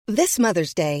This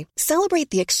Mother's Day, celebrate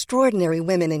the extraordinary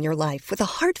women in your life with a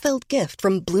heartfelt gift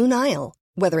from Blue Nile.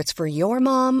 Whether it's for your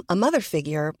mom, a mother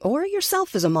figure, or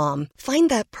yourself as a mom, find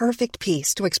that perfect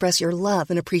piece to express your love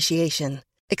and appreciation.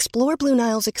 Explore Blue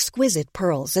Nile's exquisite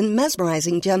pearls and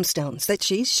mesmerizing gemstones that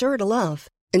she's sure to love.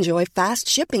 Enjoy fast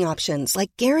shipping options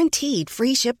like guaranteed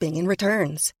free shipping and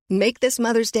returns. Make this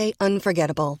Mother's Day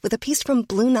unforgettable with a piece from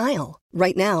Blue Nile.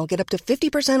 Right now, get up to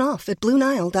 50% off at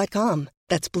BlueNile.com.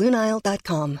 That's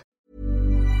BlueNile.com.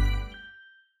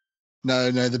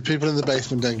 No, the people in the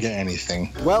basement don't get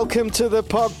anything. Welcome to the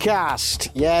podcast.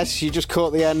 Yes, you just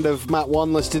caught the end of Matt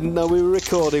Wanless, didn't know we were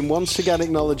recording, once again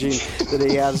acknowledging that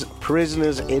he has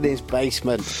prisoners in his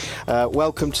basement.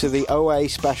 Welcome to the OA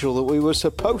special that we were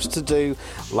supposed to do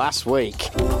last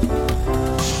week.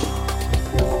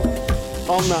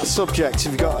 On that subject,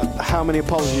 how many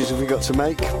apologies have we got to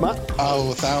make, Matt?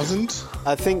 1,000?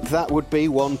 I think that would be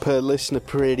one per listener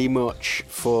pretty much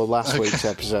for last week's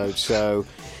episode, so...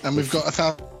 And we've got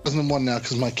 1,001 now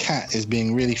because my cat is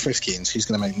being really frisky and she's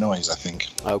going to make noise, I think.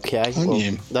 Okay,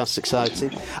 well, that's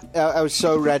exciting. I was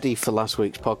so ready for last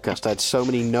week's podcast. I had so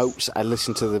many notes I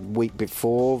listened to the week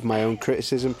before of my own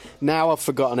criticism. Now I've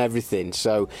forgotten everything, and it's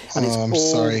all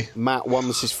sorry. Matt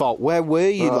Wanless' fault. Where were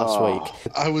you last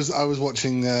week? I was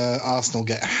watching Arsenal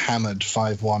get hammered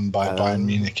 5-1 by Bayern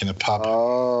Munich in a pub.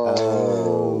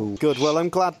 Oh, good. Well, I'm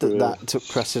glad that took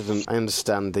precedent. I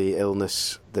understand the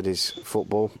illness that is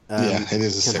football. It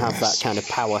is a can have that kind of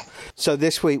power. So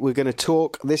this week we're going to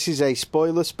talk, this is a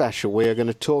spoiler special, we are going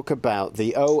to talk about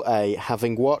the OA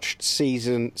having watched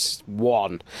season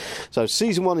 1. So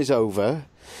season 1 is over.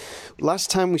 Last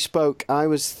time we spoke, I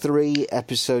was 3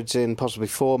 episodes in, possibly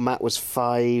 4. Matt was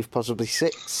 5, possibly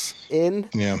 6 in.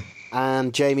 Yeah.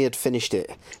 And Jamie had finished it.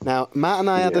 Now, Matt and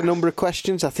I had a number of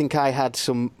questions. I think I had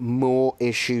some more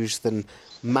issues than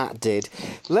Matt did.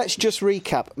 Let's just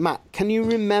recap. Matt, can you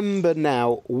remember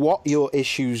now what your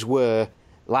issues were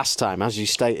last time, as you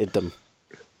stated them?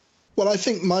 Well, I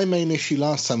think my main issue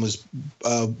last time was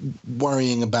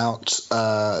worrying about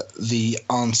the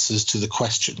answers to the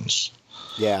questions.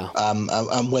 Yeah.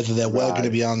 And whether there were going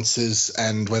to be answers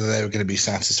and whether they were going to be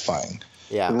satisfying.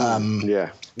 Yeah.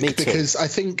 Me too. Because I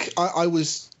think I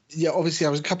was... Yeah, obviously I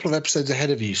was a couple of episodes ahead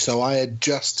of you, so I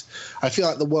feel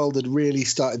like the world had really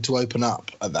started to open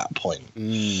up at that point.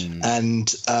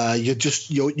 And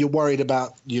you're worried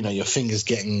about, your fingers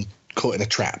getting caught in a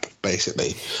trap,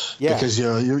 basically. Yeah. Because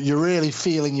you're really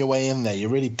feeling your way in there. You're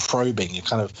really probing. You're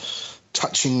kind of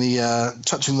touching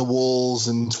the walls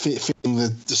and feeling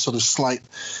the sort of slight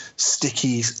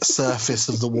sticky surface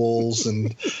of the walls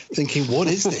and thinking, what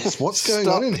is this? What's going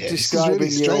on in here? Describing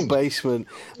this is really your basement.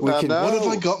 What have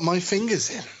I got my fingers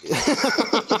in?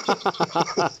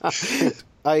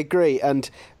 I agree. And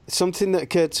something that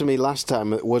occurred to me last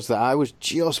time was that I was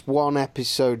just 1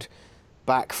 episode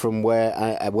back from where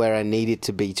I needed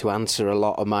to be to answer a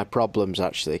lot of my problems,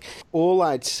 actually. All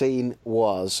I'd seen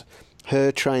was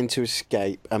her trying to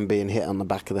escape and being hit on the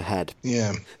back of the head.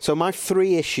 Yeah. So my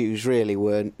 3 issues really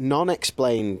were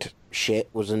non-explained shit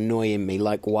was annoying me,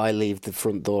 like why leave the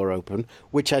front door open,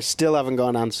 which I still haven't got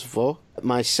an answer for.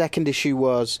 My second issue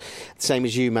was, same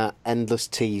as you, Matt, endless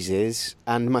teases.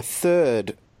 And my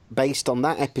third, based on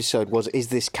that episode, was, is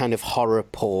this kind of horror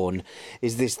porn?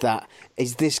 Is this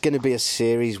going to be a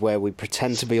series where we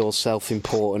pretend to be all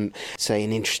self-important,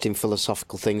 saying interesting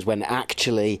philosophical things, when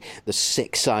actually the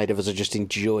sick side of us are just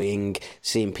enjoying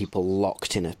seeing people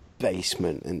locked in a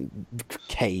basement and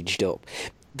caged up?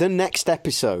 The next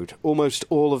episode, almost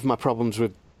all of my problems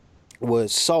were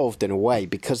solved in a way,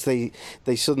 because they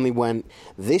suddenly went,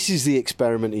 this is the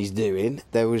experiment he's doing.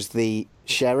 There was the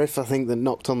sheriff, I think, that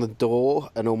knocked on the door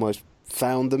and almost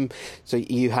found them. So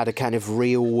you had a kind of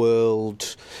real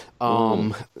world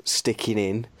arm sticking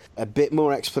in. A bit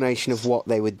more explanation of what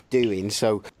they were doing.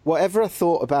 So whatever I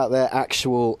thought about their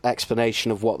actual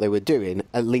explanation of what they were doing,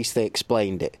 at least they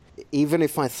explained it. Even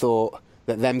if I thought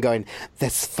that them going,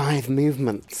 there's 5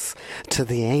 movements to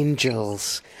the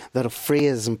angels that'll free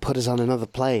us and put us on another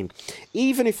plane.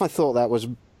 Even if I thought that was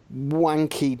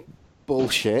wanky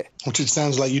bullshit. Which it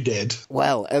sounds like you did.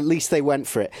 Well, at least they went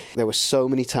for it. There were so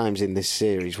many times in this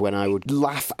series when I would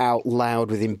laugh out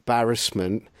loud with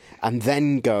embarrassment and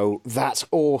then go, that's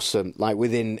awesome, like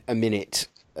within a minute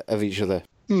of each other.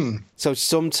 So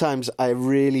sometimes I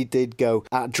really did go,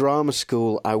 at drama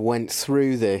school, I went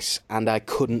through this and I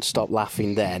couldn't stop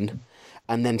laughing then.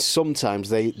 And then sometimes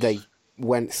they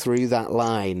went through that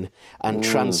line and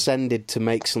transcended to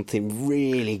make something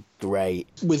really great.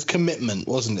 With commitment,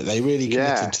 wasn't it? They really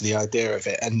committed to the idea of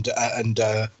it, and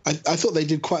I thought they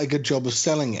did quite a good job of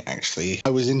selling it. Actually,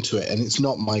 I was into it, and it's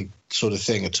not my sort of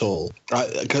thing at all.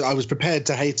 Because I was prepared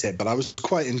to hate it, but I was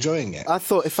quite enjoying it. I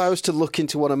thought if I was to look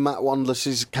into one of Matt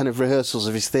Wandless's kind of rehearsals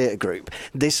of his theatre group,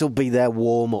 this will be their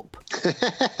warm-up.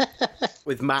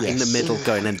 With Matt in the middle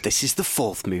going, and this is the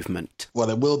fourth movement. Well,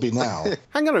 it will be now.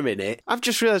 Hang on a minute. I've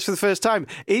just realised for the first time,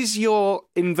 is your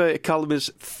inverted commas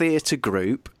theatre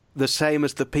group the same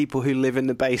as the people who live in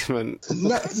the basement?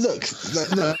 No, look,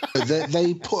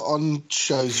 they put on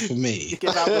shows for me.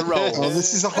 Give out the role. Oh,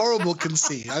 this is a horrible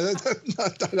conceit.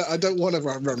 I don't want to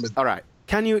run with. All right.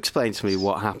 Can you explain to me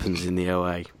what happens in the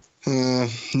OA?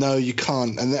 No, you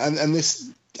can't. And this,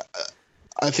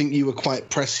 I think you were quite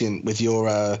prescient with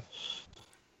your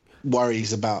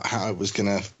worries about how it was going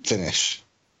to finish.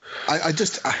 I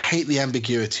hate the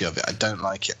ambiguity of it. I don't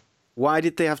like it. Why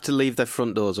did they have to leave their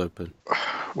front doors open?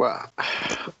 Well,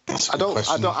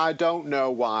 I don't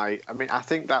know why. I mean, I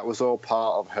think that was all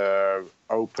part of her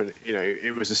open. You know,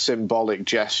 it was a symbolic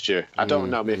gesture. I don't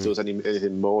know if there was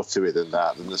anything more to it than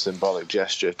that, than the symbolic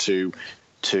gesture to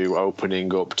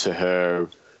opening up to her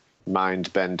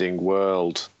mind-bending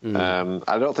world. I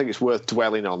don't think it's worth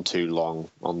dwelling on too long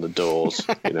on the doors.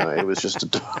 You know, it was just a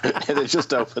door. They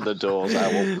just opened the doors.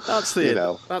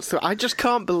 I just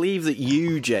can't believe that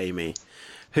you, Jamie,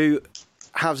 who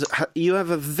you have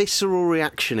a visceral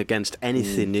reaction against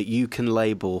anything that you can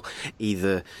label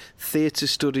either theatre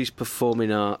studies,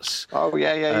 performing arts. Oh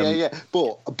yeah.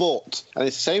 But and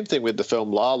it's the same thing with the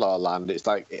film La La Land. It's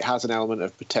like it has an element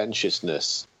of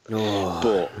pretentiousness.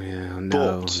 But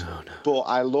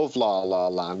I love La La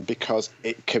Land because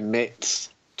it commits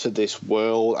to this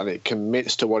world and it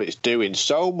commits to what it's doing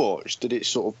so much that it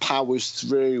sort of powers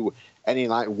through any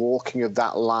like walking of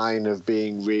that line of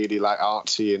being really like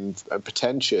artsy and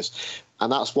pretentious.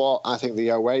 And that's what I think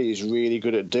the OA is really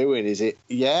good at doing. Is it?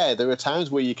 Yeah, there are times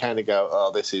where you kind of go,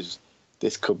 oh,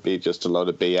 this could be just a load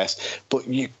of BS, but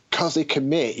because they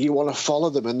commit, you want to follow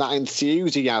them, and that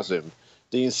enthusiasm.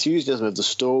 The enthusiasm of the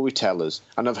storytellers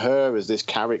and of her as this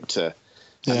character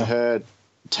and her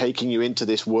taking you into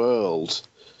this world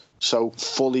so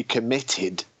fully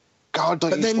committed. God,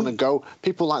 don't you just want to go?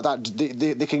 People like that,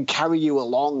 they can carry you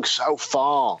along so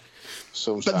far.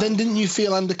 Sometimes. But then didn't you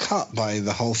feel undercut by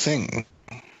the whole thing?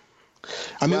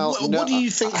 I mean, what do you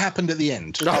think happened at the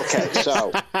end? Okay, so...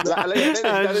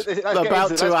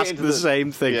 about to ask the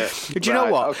same thing. Yeah. Do you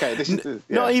know what? Okay,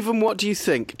 not even what do you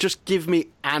think. Just give me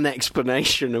an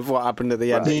explanation of what happened at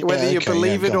the end. Right. Whether you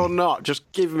believe it or not, just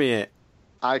give me it.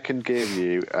 I can give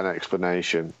you an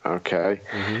explanation, okay?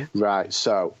 Mm-hmm. Right,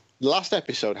 so the last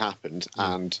episode happened,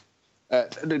 and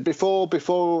before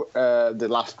the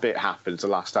last bit happens, the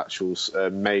last actual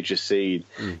major scene,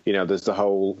 you know, there's the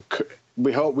whole...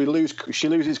 She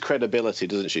loses credibility,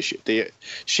 doesn't she?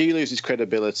 She loses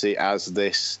credibility as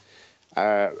this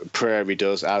Prairie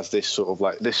does, as this sort of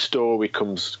like this story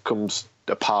comes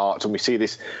apart, and we see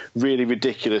this really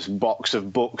ridiculous box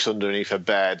of books underneath her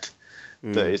bed.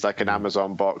 That is like an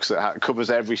Amazon box that covers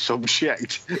every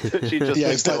subject that she just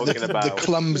been talking about. The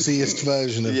clumsiest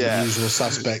version of the Usual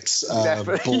Suspects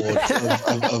board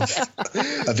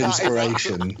of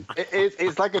inspiration.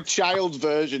 It's like a child's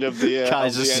version of the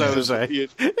Kaiser Soze.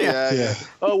 Yeah.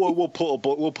 Oh well,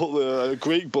 we'll put a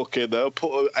Greek book in there. We'll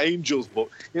put an angel's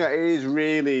book. You know, it is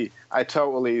really. I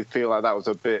totally feel like that was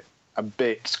a bit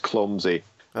clumsy.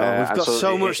 We've got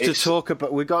so much to talk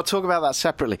about. We've got to talk about that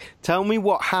separately. Tell me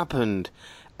what happened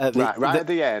at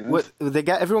the end.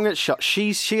 Everyone gets shot.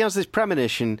 She has this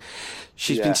premonition.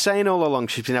 She's been saying all along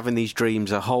she's been having these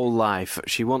dreams her whole life.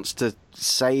 She wants to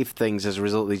save things as a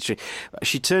result of these dreams.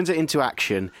 She turns it into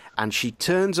action, and she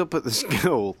turns up at the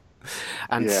school,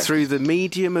 and through the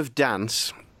medium of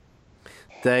dance...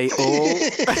 They all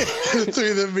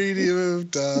through the medium of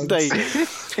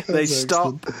dance. They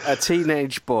stop a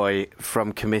teenage boy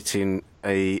from committing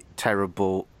a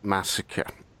terrible massacre.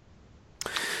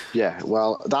 Yeah,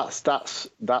 well, that's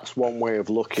one way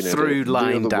of looking at it. Through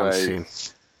line dancing.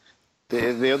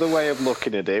 The other way of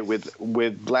looking at it,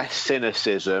 with less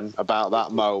cynicism about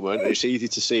that moment, it's easy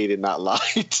to see it in that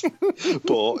light.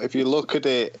 But if you look at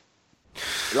it.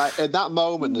 Like at that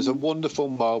moment, there's a wonderful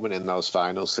moment in those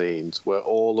final scenes where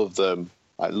all of them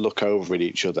like look over at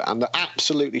each other and they're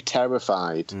absolutely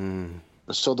terrified.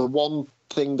 So the one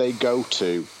thing they go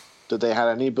to that they had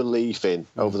any belief in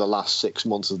over the last 6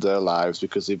 months of their lives,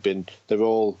 because they're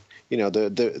all, you know, they're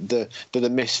the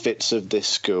misfits of this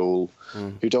school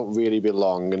who don't really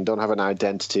belong and don't have an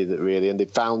identity that really, and they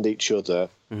found each other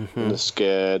and they're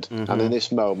scared. And in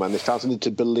this moment, they're starting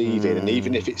to believe in, and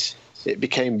even if it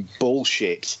became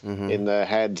bullshit in their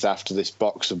heads after this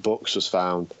box of books was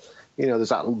found. You know, there's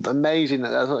that amazing,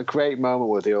 that's a great moment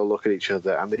where they all look at each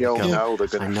other and they all know they're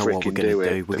going to fricking do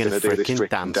it. We're going to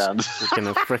fricking dance. We're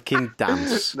going to fricking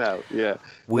dance.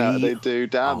 They do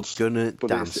dance. We're going to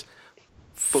dance.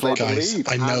 Guys,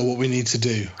 I know what we need to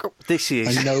do.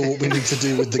 I know what we need to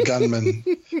do with the gunman,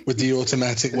 with the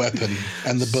automatic weapon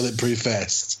and the bulletproof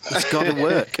vest. It's got to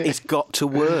work. It's got to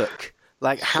work.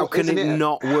 Like, how can it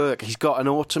not work? He's got an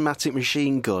automatic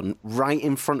machine gun right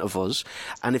in front of us,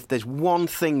 and if there's one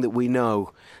thing that we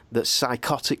know that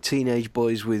psychotic teenage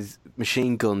boys with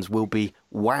machine guns will be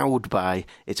wowed by,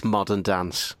 it's modern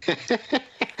dance.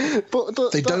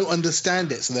 But they don't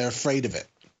understand it, so they're afraid of it.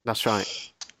 That's right.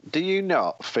 Do you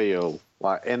not feel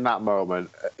like in that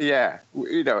moment,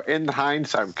 you know, in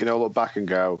hindsight, we can all look back and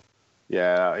go,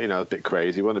 yeah, you know, a bit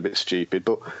crazy, one a bit stupid,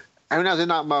 but when I was in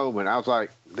that moment, I was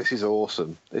like, this is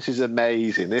awesome. This is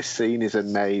amazing. This scene is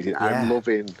amazing. Yeah. I'm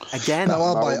loving again. That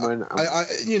moment.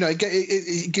 You know,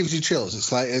 it gives you chills.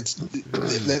 It's like it's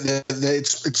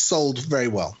sold very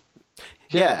well.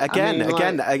 Yeah.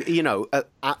 You know,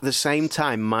 at the same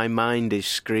time, my mind is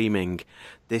screaming,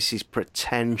 "This is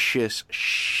pretentious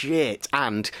shit!"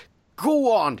 And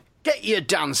go on, get your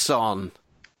dance on.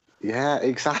 Yeah,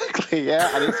 exactly.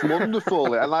 Yeah, and it's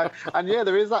wonderful. and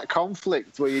there is that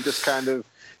conflict where you just kind of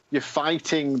you're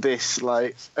fighting this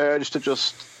like urge to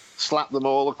just slap them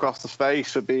all across the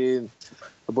face for being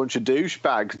a bunch of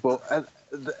douchebags. But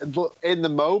in the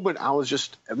moment, I was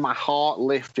just my heart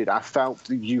lifted. I felt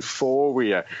the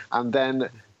euphoria, and then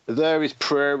there is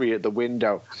Prairie at the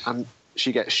window, and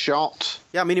she gets shot.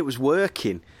 Yeah, I mean it was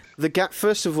working. The guy,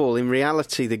 first of all, in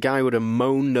reality, the guy would have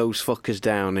mown those fuckers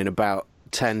down in about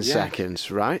 10 seconds,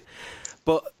 right?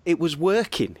 But it was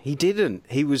working. He didn't.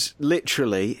 He was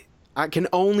literally... I can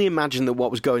only imagine that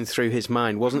what was going through his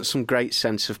mind wasn't some great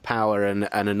sense of power and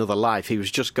another life. He was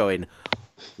just going,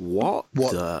 what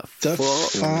the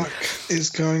fuck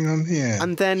is going on here?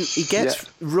 And then he gets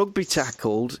rugby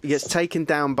tackled. He gets taken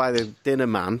down by the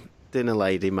dinner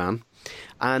lady man.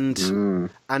 And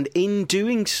in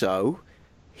doing so...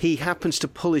 he happens to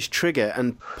pull his trigger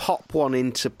and pop one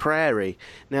into Prairie.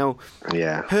 Now,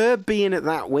 her being at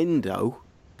that window,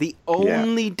 the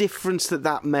only difference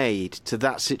that made to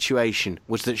that situation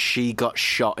was that she got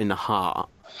shot in the heart.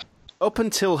 Up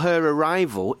until her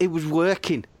arrival, it was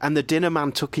working, and the dinner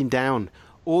man took him down.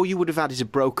 All you would have had is a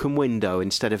broken window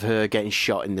instead of her getting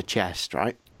shot in the chest,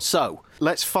 right? So,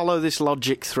 let's follow this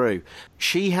logic through.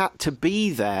 She had to be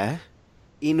there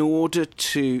in order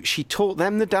to... She taught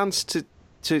them the dance to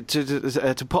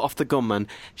put off the gunman.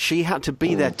 She had to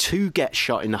be there to get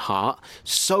shot in the heart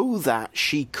so that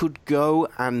she could go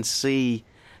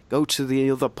to the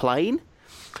other plane.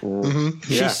 To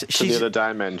the other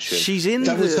dimension. She's in.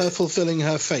 That was her fulfilling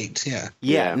her fate.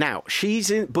 Yeah. Now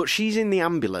she's in the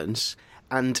ambulance,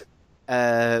 and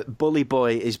Bully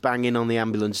Boy is banging on the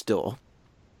ambulance door,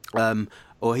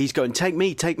 or he's going, "Take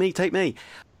me, take me, take me."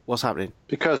 What's happening?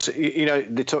 Because, you know,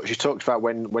 she talked about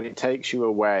when it takes you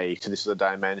away to this other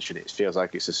dimension, it feels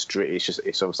like it's a stream.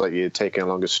 It's almost like you're taking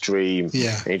along a stream,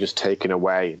 and you're just taken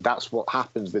away. That's what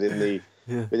happens within the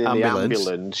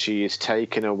ambulance. She is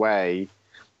taken away,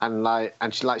 and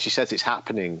she says it's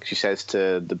happening. She says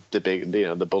to the big, you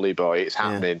know, the bully boy, it's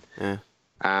happening. Yeah.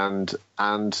 And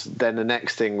then the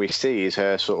next thing we see is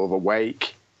her sort of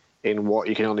awake in what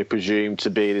you can only presume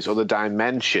to be this other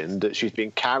dimension that she's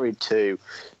been carried to.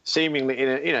 Seemingly,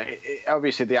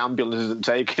 obviously the ambulance isn't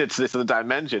taking her to this other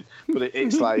dimension, but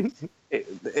it's like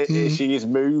she is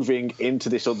moving into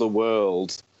this other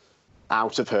world,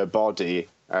 out of her body,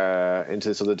 into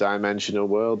this other dimensional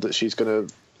world that she's going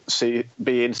to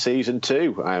be in season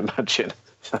 2, I imagine.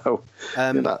 So,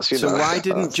 why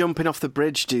didn't jumping off the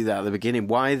bridge do that at the beginning?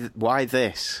 Why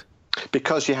this?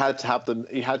 Because she had to have them.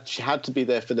 She had to be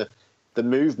there for the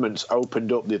movements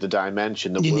opened up the other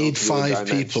dimension. You need 5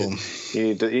 people.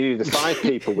 You need the 5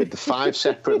 people with the 5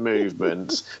 separate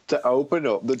movements to open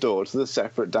up the door to the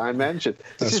separate dimension.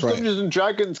 This is Dungeons and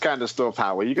Dragons kind of stuff,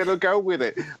 Howard. You're going to go with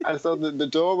it. And so the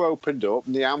door opened up,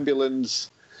 and the ambulance,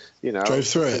 drove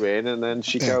through it in, and then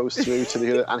she goes through to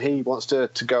the other. And he wants to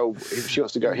go. She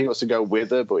wants to go. He wants to go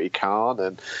with her, but he can't.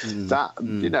 And that,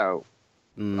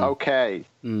 okay,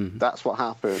 that's what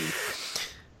happened,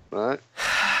 right?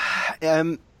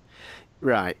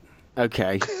 Right.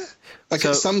 Okay.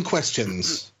 Okay. Some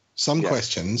questions.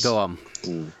 Go on.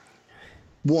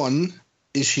 1,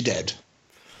 is she dead?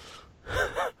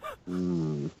 Well,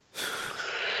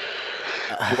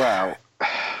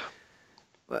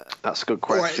 That's a good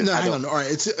All right, question. no, hang on. All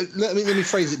right, let me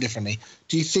phrase it differently.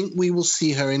 Do you think we will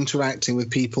see her interacting with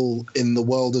people in the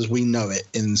world as we know it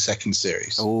in the second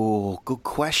series? Oh, good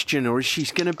question. Or is she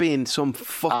going to be in some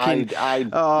fucking...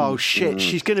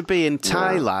 She's going to be in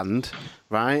Thailand,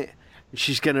 right?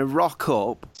 She's going to rock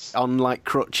up on, like,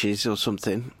 crutches or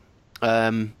something.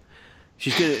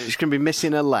 She's going to be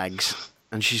missing her legs,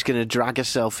 and she's going to drag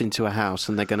herself into a house,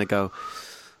 and they're going to go,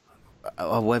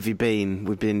 "Oh, where have you been?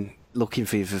 We've been looking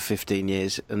for you for 15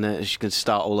 years," and then she's going to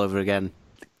start all over again.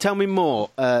 Tell me more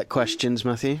questions,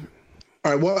 Matthew.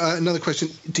 All right, well, another question.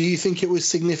 Do you think it was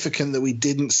significant that we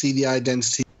didn't see the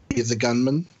identity of the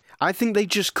gunman? I think they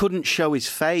just couldn't show his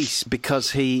face because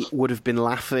he would have been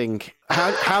laughing.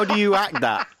 How do you act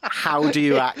that? How do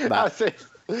you act that?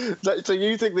 So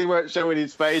you think they weren't showing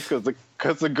his face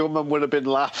because the gunman would have been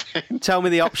laughing? Tell me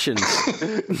the options.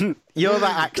 You're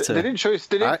that actor. They didn't show his.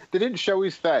 They didn't show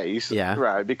his face. Yeah.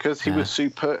 Right, because he was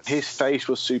his face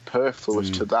was superfluous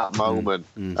to that moment.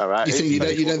 All right. You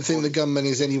don't think the gunman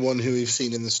is anyone who we've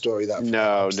seen in the story?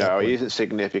 No, he isn't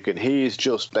significant. He is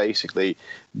just basically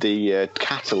the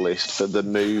catalyst for the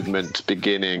movement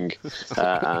beginning,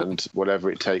 and whatever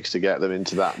it takes to get them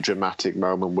into that dramatic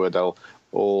moment where they'll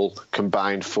all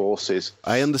combine forces.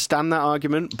 I understand that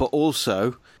argument, but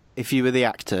also, if you were the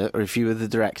actor or if you were the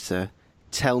director,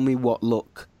 tell me what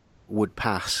look would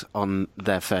pass on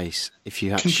their face if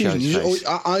you had to show his face.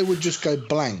 I would just go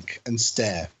blank and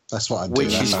stare. That's what I'd do.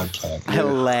 Which is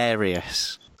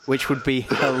hilarious. Which would be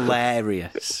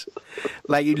hilarious.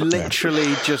 Like, you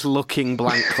literally just looking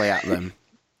blankly at them.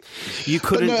 You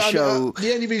couldn't show...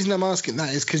 the only reason I'm asking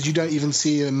that is because you don't even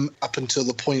see him up until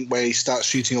the point where he starts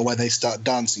shooting or where they start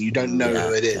dancing. You don't know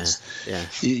who it is. Yeah.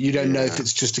 You don't know if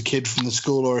it's just a kid from the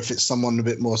school or if it's someone a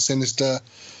bit more sinister.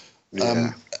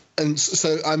 Yeah. And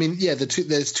so, I mean,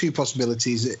 there's two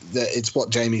possibilities. It's what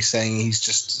Jamie's saying. He's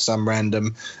just some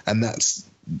random, and that's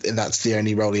the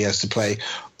only role he has to play.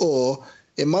 Or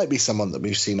it might be someone that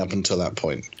we've seen up until that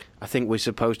point. I think we're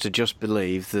supposed to just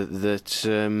believe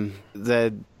that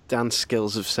their dance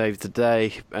skills have saved the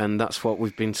day, and that's what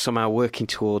we've been somehow working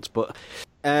towards. But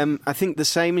I think the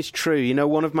same is true. You know,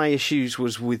 one of my issues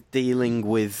was with dealing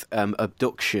with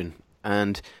abduction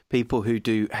and people who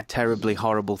do terribly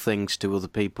horrible things to other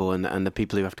people and the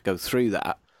people who have to go through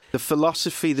that. The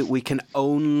philosophy that we can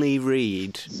only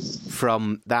read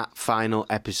from that final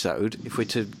episode, if we're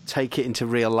to take it into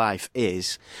real life,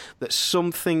 is that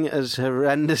something as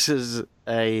horrendous as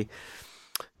a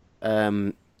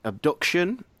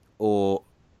abduction or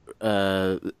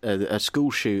a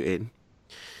school shooting,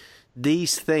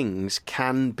 these things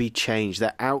can be changed.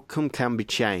 Their outcome can be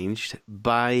changed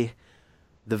by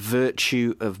the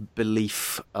virtue of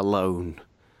belief alone,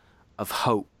 of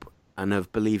hope, and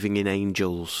of believing in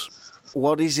angels.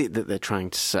 What is it that they're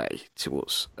trying to say to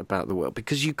us about the world?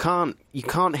 Because you can't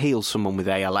heal someone with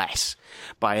ALS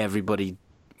by everybody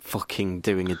fucking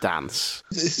doing a dance.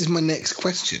 This is my next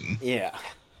question. Yeah.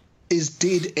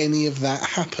 Did any of that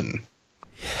happen?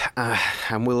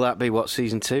 And will that be what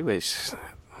season 2 is?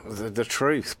 The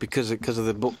truth, because of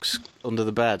the books under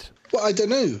the bed. Well, I don't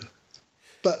know.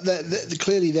 But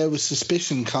clearly there was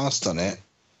suspicion cast on it.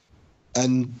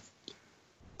 And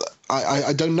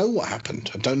I don't know what happened.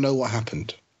 And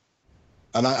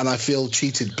I feel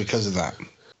cheated because of that.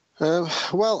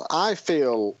 Well, I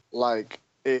feel like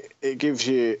it gives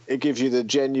you the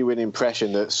genuine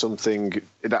impression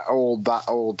that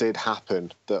all did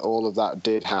happen, that all of that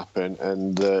did happen,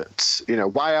 and that, you know,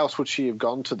 why else would she have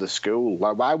gone to the school?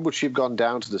 Like, why would she have gone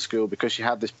down to the school? Because she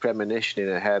had this premonition in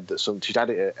her head that she'd had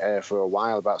it for a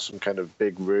while about some kind of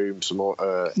big room, some more.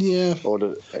 I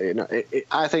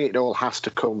think it all has to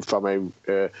come from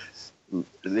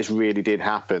this really did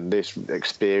happen. This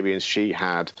experience she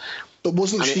had. But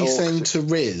wasn't she saying to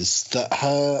Riz that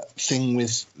her thing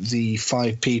with the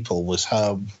 5 people was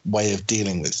her way of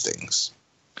dealing with things?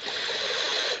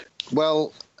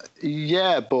 Well,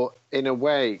 yeah, but in a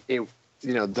way,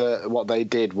 what they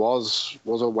did was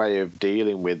a way of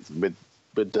dealing with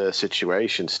the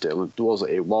situation. Still,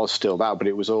 it was still that, but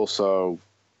it was also.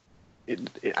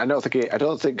 I don't think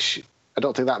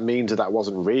that means that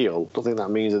wasn't real. I don't think that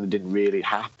means that it didn't really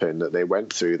happen. That they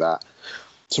went through that.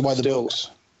 So why the books?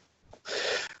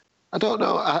 I don't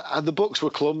know. The books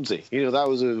were clumsy. You know, that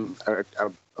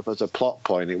was a plot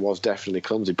point. It was definitely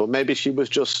clumsy. But maybe she'd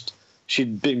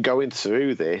been going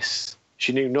through this.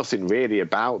 She knew nothing really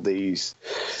about these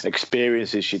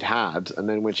experiences she'd had. And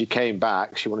then when she came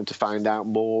back, she wanted to find out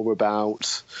more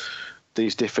about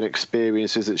these different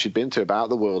experiences that she'd been through, about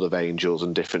the world of angels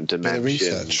and different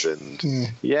dimensions.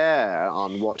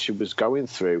 On what she was going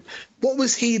through. What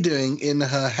was he doing in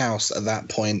her house at that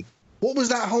point? What was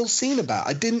that whole scene about?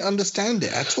 I didn't understand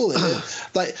it at all.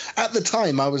 Like, at the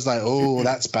time, I was like, oh,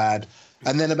 that's bad.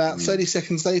 And then about 30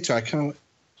 seconds later, I kind of went,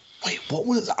 wait, what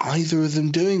was either of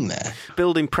them doing there?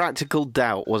 Building practical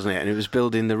doubt, wasn't it? And it was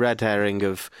building the red herring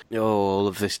of, oh, all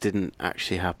of this didn't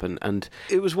actually happen. And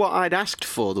it was what I'd asked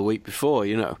for the week before,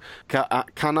 you know.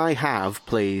 Can I have,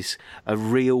 please, a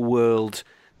real-world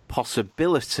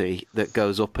possibility that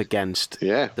goes up against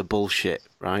the bullshit,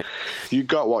 right? You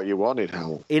got what you wanted,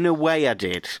 Hal. In a way I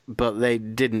did, but they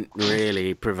didn't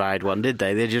really provide one, did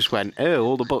they? They just went, oh,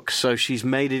 all the books, so she's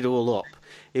made it all up.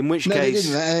 In which case... they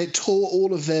didn't. And it tore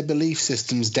all of their belief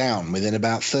systems down within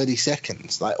about 30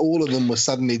 seconds. Like, all of them were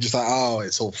suddenly just like, oh,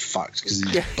 it's all fucked because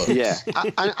of these books. Yeah.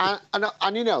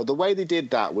 and, you know, the way they did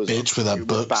that was... Bitch with her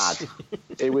books. Bad.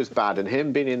 It was bad. And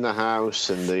him being in the house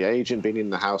and the agent being in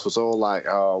the house was all like,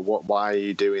 oh, why are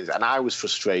you doing this? And I was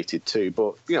frustrated too.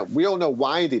 But, you know, we all know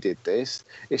why they did this.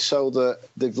 It's so that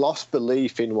they've lost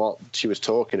belief in what she was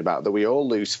talking about, that we all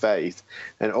lose faith.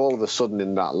 And all of a sudden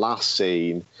in that last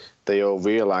scene... they all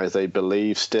realise they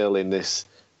believe still in this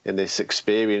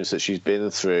experience that she's been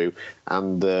through,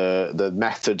 and the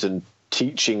methods and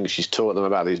teaching she's taught them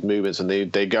about these movements, and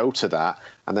they go to that,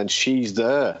 and then she's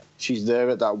there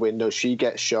at that window, she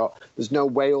gets shot. There's no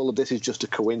way all of this is just a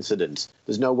coincidence.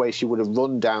 There's no way she would have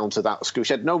run down to that school.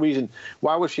 She had no reason.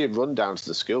 Why would she have run down to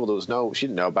the school? She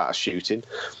didn't know about a shooting.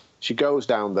 She goes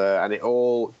down there, and it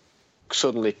all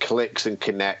suddenly clicks and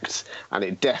connects, and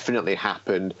it definitely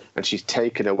happened, and she's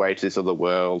taken away to this other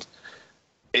world.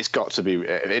 It's got to be,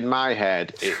 in my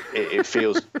head, it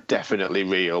feels definitely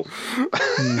real.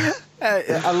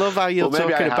 I love how you're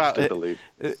talking about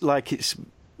it like it's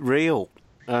real.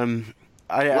 You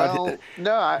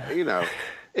know,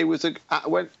 it was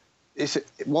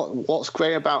what's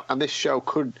great about, and this show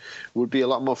would be a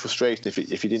lot more frustrating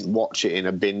if you didn't watch it in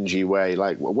a bingey way.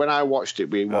 Like when I watched it,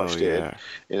 we watched it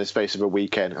in the space of a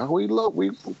weekend. Oh, we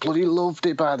bloody loved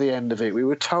it by the end of it. We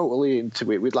were totally into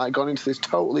it. We'd like gone into this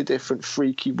totally different,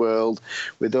 freaky world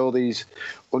with all these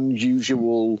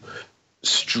unusual,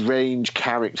 strange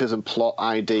characters and plot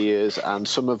ideas, and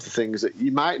some of the things that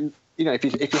you might, you know, if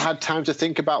you had time to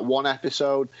think about one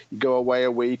episode, you go away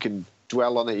a week and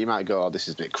dwell on it, you might go, oh, this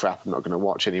is a bit crap, I'm not going to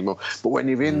watch anymore. But when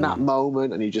you're in that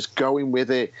moment and you're just going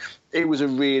with it, it was a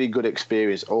really good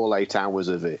experience, all 8 hours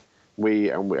of it. We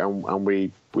genuinely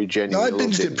I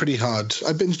binged it pretty hard.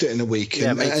 I binged it in a week.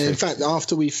 Yeah, and in fact,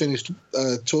 after we finished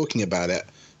talking about it,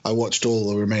 I watched all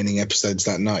the remaining episodes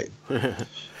that night.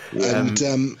 And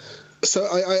so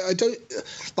I don't...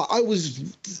 I was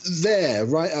there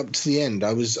right up to the end.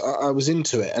 I was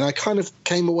into it. And I kind of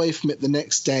came away from it the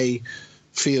next day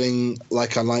feeling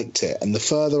like I liked it, and the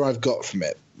further I've got from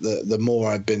it, the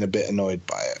more I've been a bit annoyed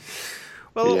by it.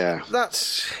 Well,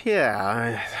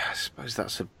 I suppose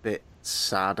that's a bit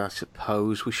sad. I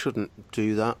suppose we shouldn't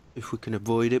do that if we can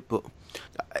avoid it, but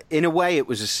in a way it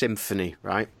was a symphony,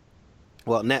 right?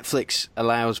 What Netflix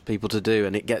allows people to do,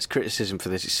 and it gets criticism for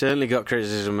this. It certainly got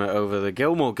criticism over the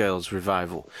Gilmore Girls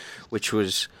revival, which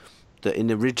was in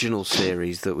the original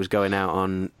series that was going out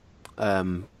on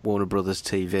Warner Brothers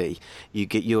TV.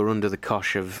 You're under the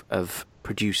cosh of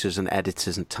producers and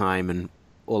editors and time and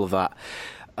all of that.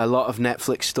 A lot of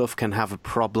Netflix stuff can have a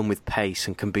problem with pace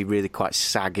and can be really quite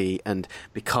saggy, and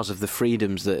because of the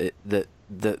freedoms that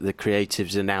the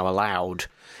creatives are now allowed,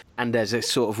 and there's a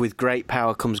sort of with great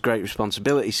power comes great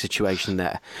responsibility situation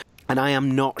there. And I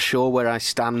am not sure where I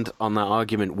stand on that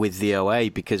argument with the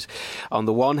OA, because on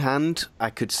the one hand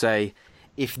I could say,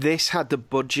 if this had the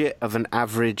budget of an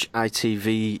average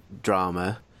ITV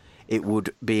drama, it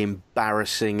would be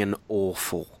embarrassing and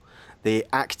awful. The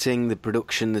acting, the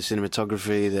production, the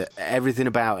cinematography, everything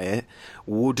about it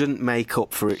wouldn't make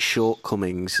up for its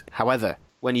shortcomings. However,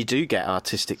 when you do get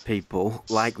artistic people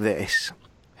like this,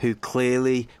 who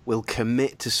clearly will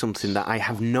commit to something that I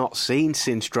have not seen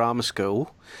since drama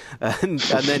school, and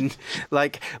then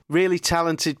like really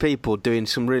talented people doing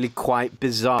some really quite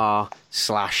bizarre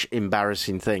 /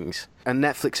 embarrassing things, and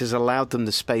Netflix has allowed them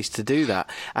the space to do that,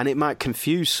 and it might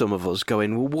confuse some of us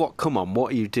going, well,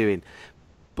 what are you doing?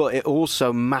 But it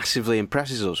also massively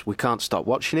impresses us. We can't stop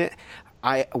watching it.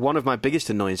 One of my biggest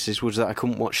annoyances was that I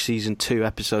couldn't watch season 2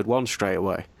 episode 1 straight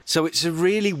away. So it's a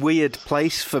really weird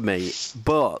place for me,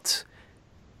 but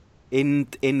in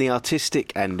the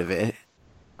artistic end of it,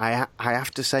 I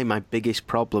have to say my biggest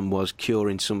problem was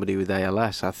curing somebody with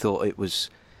ALS. I thought it was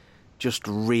just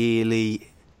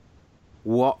really,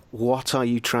 what are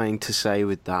you trying to say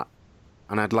with that?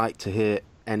 And I'd like to hear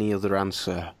any other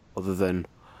answer other than,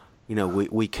 you know,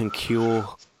 we can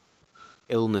cure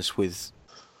illness with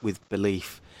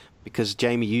belief. Because,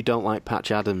 Jamie, you don't like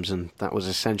Patch Adams, and that was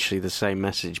essentially the same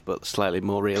message, but slightly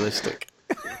more realistic.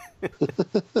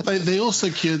 They also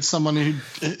cured someone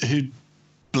who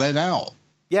bled out.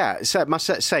 Yeah, it's my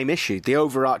same issue. The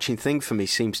overarching thing for me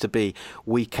seems to be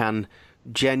we can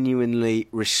genuinely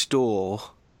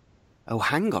restore... Oh,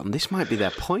 hang on, this might be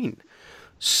their point.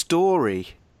 Story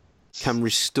can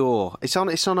restore... It's on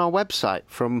our website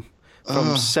from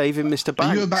Saving Mr.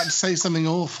 Banks. Are you about to say something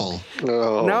awful?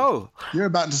 Oh. No. You're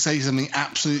about to say something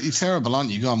absolutely terrible,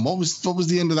 aren't you? Go on. What was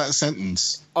the end of that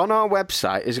sentence? On our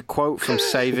website is a quote from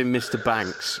Saving Mr.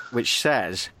 Banks, which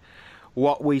says,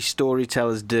 "What we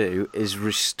storytellers do is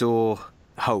restore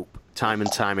hope time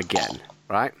and time again."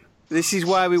 Right? This is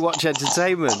why we watch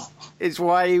entertainment. It's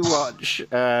why you watch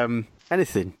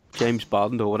anything, James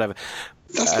Bond or whatever.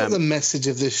 That's not the message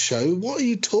of this show. What are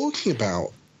you talking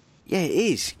about? Yeah, it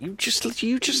is. You just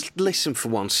listen for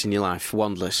once in your life,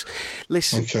 Wandless.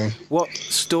 Listen, Okay. What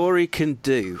story can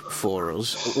do for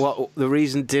us, the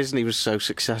reason Disney was so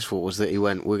successful was that he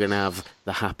went, we're going to have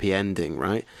the happy ending,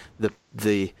 right?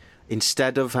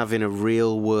 Instead of having a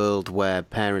real world where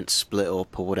parents split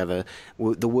up or whatever,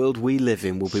 the world we live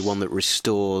in will be one that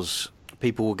restores,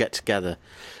 people will get together,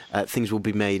 things will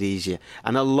be made easier.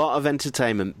 And a lot of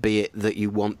entertainment, be it that you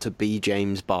want to be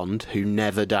James Bond, who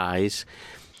never dies...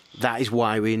 That is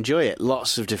why we enjoy it.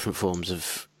 Lots of different forms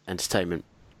of entertainment.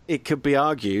 It could be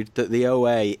argued that the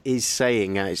OA is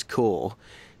saying at its core,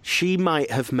 she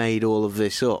might have made all of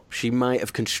this up. She might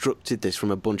have constructed this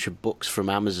from a bunch of books from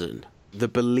Amazon. The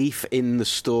belief in the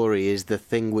story is the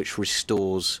thing which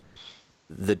restores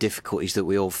the difficulties that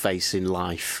we all face in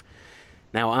life.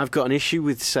 Now, I've got an issue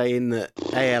with saying that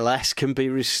ALS can be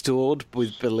restored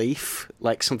with belief,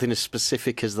 like something as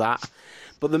specific as that.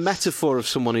 But the metaphor of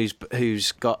someone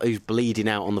who's bleeding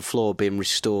out on the floor being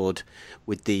restored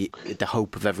with the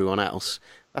hope of everyone else,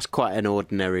 that's quite an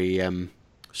ordinary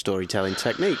storytelling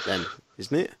technique then,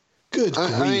 isn't it? Good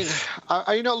grief. I mean,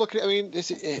 are you not looking at... I mean,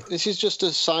 this is just a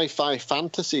sci-fi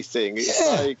fantasy thing. It's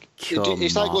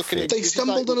like looking at... They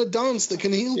stumbled on a dance that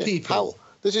can heal people.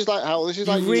 This is like...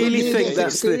 You really think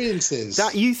that's experiences.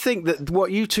 You think that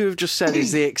what you two have just said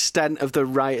is the extent of the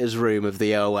writer's room of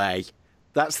the OA?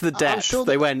 That's the depth. Sure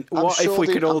they went, what if we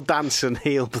could all dance and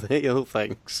heal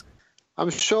things? I'm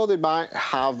sure they might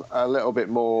have a little bit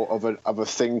more of a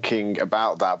thinking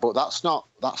about that, but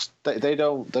they're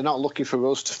not looking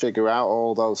for us to figure out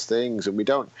all those things, and we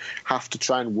don't have to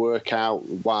try and work out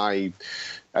why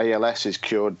ALS is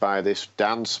cured by this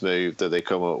dance move that they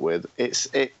come up with. It's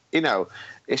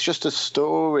just a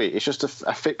story. It's just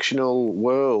a fictional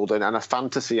world and a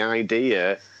fantasy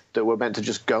idea that we're meant to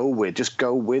just go with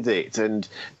it and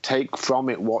take from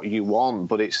it what you want.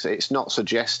 But it's not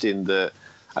suggesting that.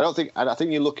 I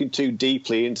think you're looking too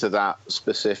deeply into that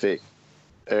specific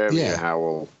area,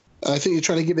 Howell. I think you're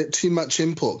trying to give it too much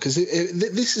input because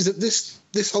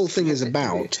this whole thing is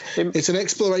about. It's an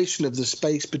exploration of the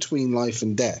space between life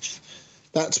and death.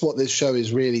 That's what this show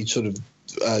is really sort of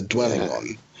dwelling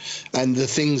on, and the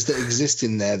things that exist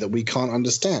in there that we can't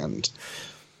understand.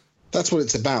 That's what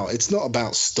it's about. It's not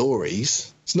about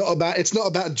stories. It's not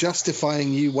about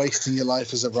justifying you wasting your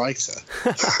life as a writer.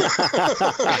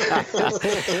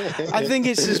 I think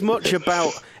it's as much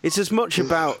about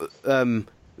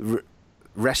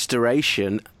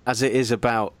restoration as it is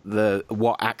about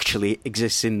what actually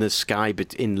exists in the sky,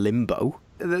 but in limbo.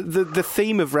 The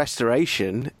theme of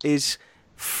restoration is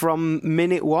from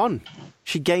minute one.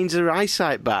 She gains her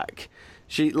eyesight back.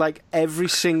 She, like, every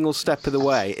single step of the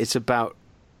way, it's about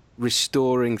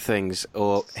restoring things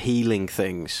or healing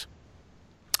things.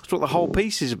 That's what the whole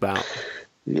piece is about.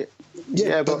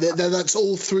 Yeah, but that's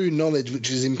all through knowledge which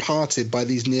is imparted by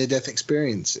these near-death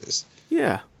experiences.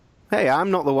 Yeah. Hey, I'm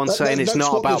not the one saying it's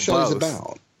not about both.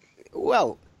 About.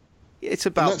 Well, it's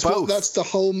about both. That's the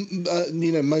whole,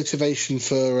 motivation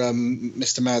for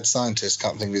Mr. Mad Scientist.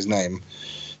 Can't think of his name.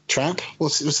 Trapp?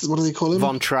 What do they call him?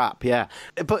 Von Trapp. Yeah,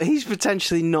 but he's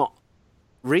potentially not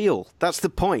real. That's the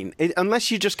point.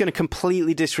 Unless you're just going to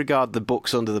completely disregard the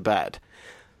books under the bed.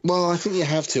 Well, I think you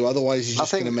have to. Otherwise, you're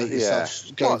just going to make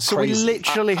yourself go crazy. So we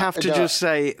literally have to just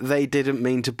say they didn't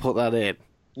mean to put that in.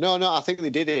 No, I think they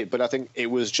did it, but I think it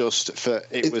was just for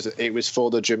it was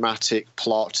for the dramatic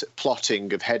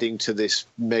plotting of heading to this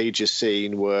major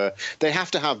scene where they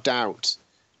have to have doubt.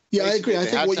 Yeah, basically, I agree.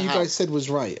 I think what you guys said was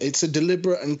right. It's a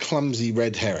deliberate and clumsy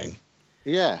red herring.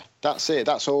 Yeah, that's it.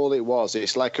 That's all it was.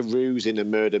 It's like a ruse in a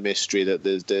murder mystery that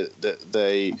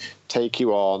they take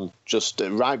you on just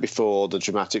right before the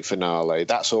dramatic finale.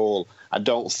 That's all. I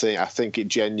think it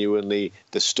genuinely,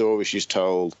 the story she's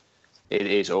told it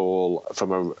is all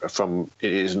from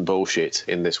it isn't bullshit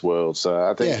in this world. So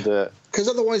I think that because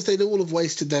otherwise they'd all have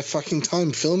wasted their fucking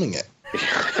time filming it.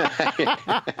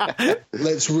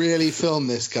 Let's really film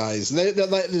this, guys. They're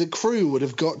like, the crew would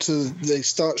have got to. They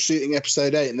start shooting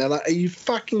episode 8, and they're like, "Are you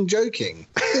fucking joking?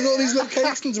 Look at all these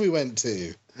locations we went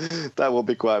to. That will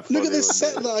be quite funny. Look at this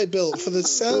set that I built for the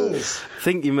cells." I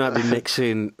think you might be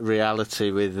mixing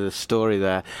reality with the story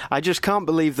there. I just can't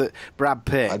believe that Brad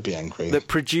Pitt... I'd be angry. That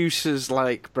producers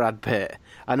like Brad Pitt,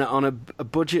 and on a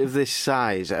budget of this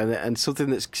size, and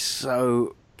something that's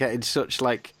so... getting such,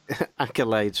 like,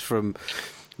 accolades from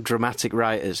dramatic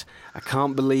writers, I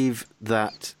can't believe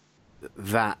that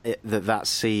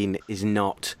scene is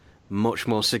not much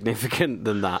more significant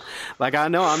than that. Like, I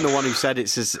know I'm the one who said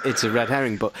it's a red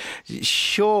herring, but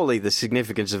surely the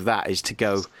significance of that is to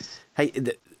go, hey,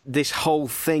 this whole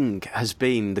thing has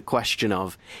been the question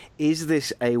of, is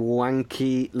this a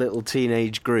wanky little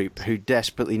teenage group who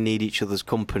desperately need each other's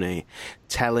company,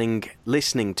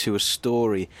 listening to a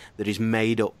story that is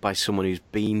made up by someone who's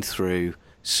been through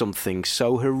something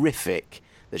so horrific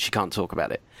that she can't talk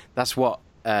about it? That's what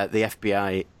the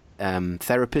FBI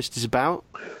therapist is about.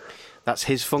 That's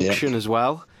his function as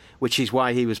well, which is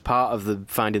why he was part of the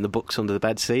finding the books under the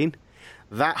bed scene.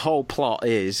 That whole plot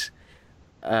is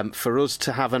for us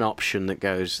to have an option that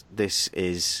goes, this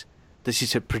is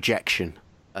a projection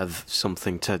of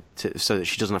something so that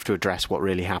she doesn't have to address what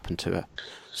really happened to her.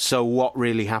 So what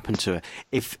really happened to her?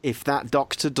 If that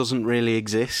doctor doesn't really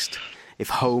exist, if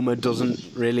Homer doesn't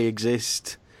really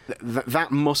exist,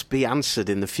 that must be answered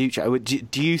in the future.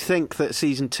 Do you think that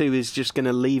season 2 is just going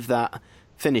to leave that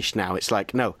finished now? It's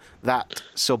like, no, that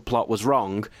subplot was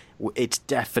wrong. It's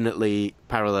definitely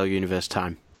parallel universe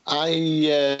time.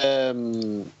 Yes,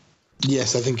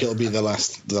 I think it'll be the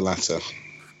latter.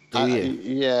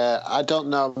 I don't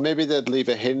know. Maybe they'd leave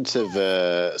a hint of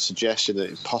a suggestion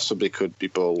that it possibly could be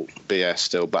BS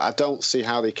still, but I don't see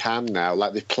how they can now.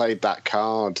 Like, they've played that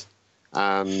card,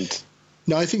 and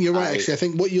no, I think you're right. Actually, I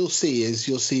think what you'll see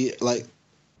like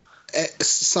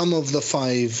some of the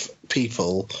 5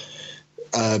 people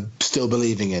still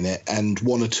believing in it, and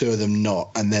 1 or 2 of them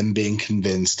not, and them being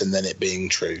convinced, and then it being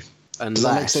true. Does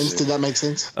that make sense? Did that make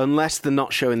sense? Unless the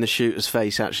not showing the shooter's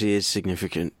face actually is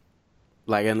significant.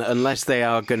 Like, unless they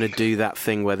are going to do that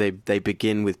thing where they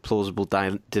begin with plausible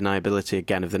deniability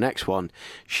again of the next one.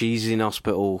 She's in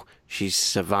hospital, she's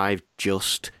survived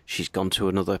she's gone to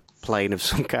another plane of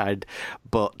some kind,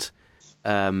 but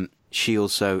she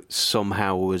also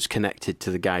somehow was connected to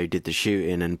the guy who did the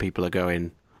shooting, and people are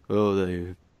going, oh,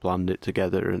 they planned it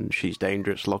together and she's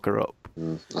dangerous, lock her up.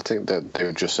 I think that they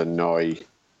would just annoy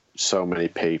so many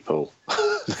people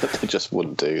that they just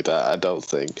wouldn't do that. I don't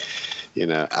think,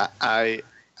 I'd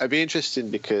be interested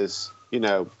because,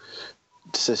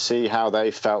 to see how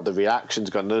they felt the reaction's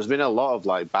gone. There's been a lot of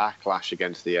like backlash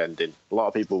against the ending. A lot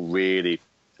of people really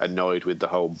annoyed with the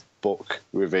whole book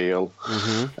reveal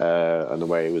and the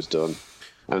way it was done.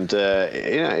 And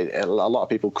a lot of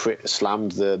people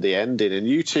slammed the ending. And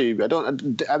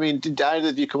YouTube, did either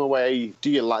of you come away? Do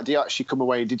you actually come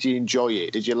away? Did you enjoy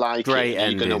it? Did you like Great it? Ending.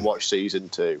 Are you going to watch season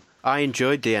 2? I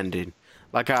enjoyed the ending.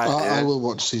 I will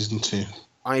watch season 2.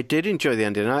 I did enjoy the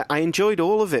ending. I enjoyed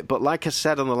all of it, but like I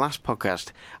said on the last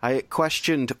podcast, I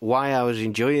questioned why I was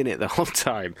enjoying it the whole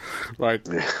time. Like,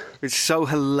 it's so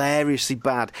hilariously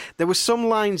bad. There were some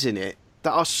lines in it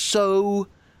that are so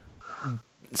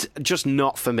just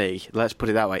not for me, let's put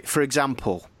it that way. For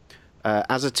example,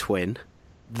 as a twin,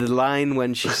 the line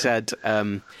when she said,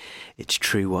 it's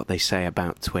true what they say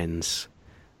about twins.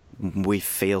 We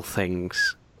feel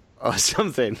things. Or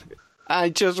something. I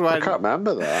just went... I can't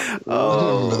remember that. I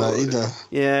don't remember that either.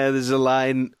 Yeah, there's a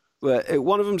line where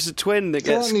one of them's a twin that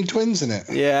There gets... aren't any twins in it.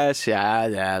 Yes,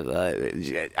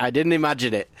 yeah. I didn't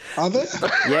imagine it. Are there?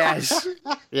 Yes.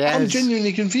 I'm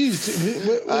genuinely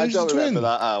confused. I don't remember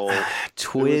that at all.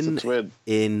 Twin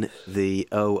in the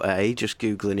OA. Just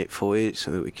Googling it for you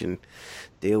so that we can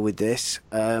deal with this.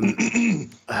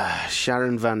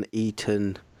 Sharon Van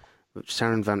Etten.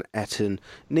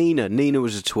 Nina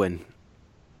was a twin.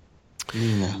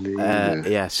 Nina.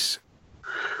 Yes.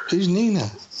 Who's Nina?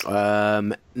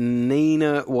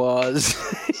 Nina was...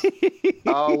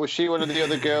 Oh, was she one of the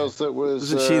other girls that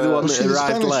was... Wasn't she the one was that she the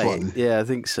arrived Spanish late? one? Yeah, I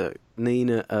think so.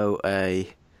 Nina OA.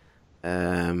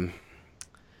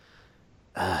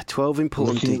 12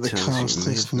 important Looking details. at the cast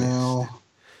list now.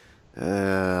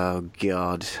 Oh,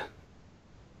 God.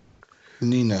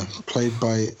 Nina, played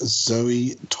by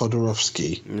Zoe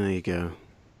Todorovsky. There you go.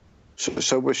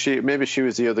 So was she? Maybe she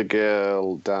was the other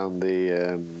girl down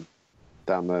in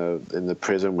the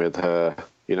prison with her.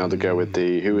 The girl with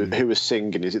who was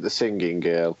singing. Is it the singing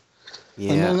girl?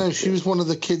 Yeah. No, she was one of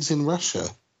the kids in Russia.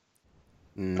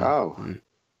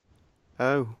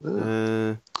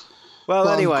 Well,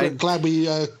 anyway. I'm glad we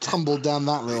tumbled down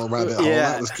that little rabbit hole.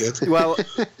 Yeah. That was good.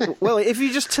 Well, if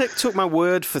you just took my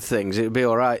word for things, it would be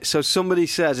all right. So somebody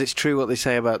says it's true what they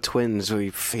say about twins,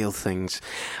 we feel things.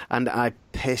 And I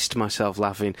pissed myself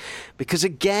laughing because,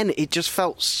 again, it just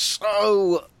felt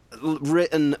so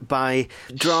written by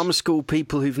drama school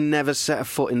people who've never set a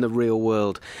foot in the real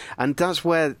world. And that's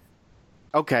where...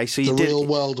 Okay, so you the did... real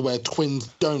world where twins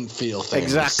don't feel things.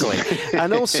 Exactly.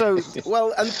 And also, and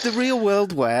the real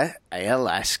world where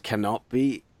ALS cannot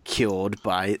be cured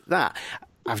by that.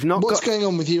 What's going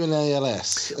on with you and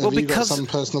ALS? Have you got some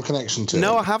personal connection to it?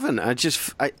 No, I haven't.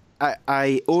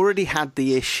 I already had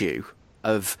the issue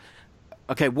of,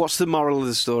 okay, what's the moral of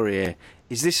the story here?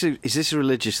 Is this a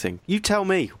religious thing? You tell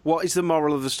me. What is the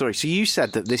moral of the story? So you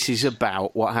said that this is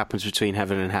about what happens between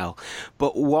heaven and hell.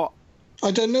 But what... I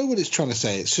don't know what it's trying to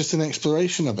say. It's just an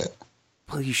exploration of it.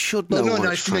 Well, you should know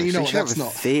what it's trying to say. No, that's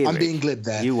not. Theory. I'm being glib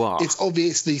there. You are. It's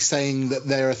obviously saying that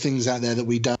there are things out there that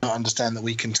we don't understand that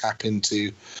we can tap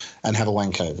into and have a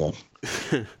wank over.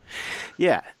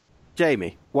 Yeah.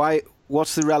 Jamie,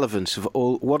 what's the relevance of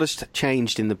all... What has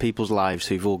changed in the people's lives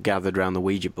who've all gathered around the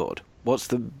Ouija board? What's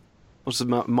the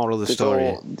moral of the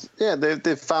story?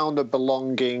 They've found a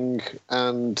belonging,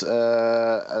 and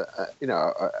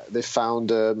they've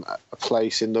found a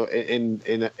place in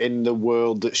the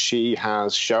world that she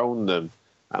has shown them,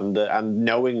 and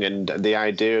knowing and the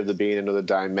idea of there being another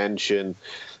dimension,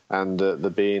 and there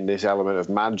being this element of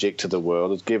magic to the world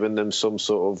has given them some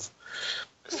sort of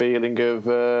feeling of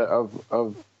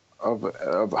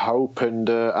hope, and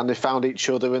they found each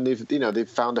other, and they've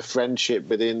found a friendship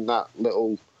within that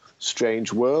little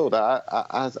strange world.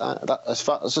 As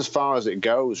far as it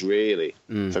goes, really,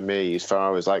 for me, as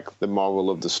far as like the moral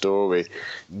of the story.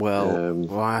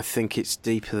 Well, I think it's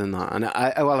deeper than that, and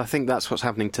I think that's what's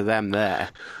happening to them there.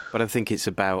 But I think it's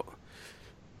about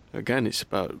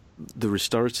the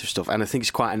restorative stuff, and I think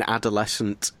it's quite an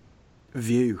adolescent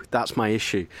view. That's my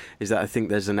issue. Is that I think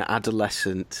there's an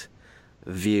adolescent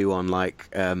view on like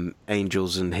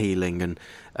angels and healing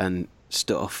and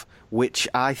stuff, which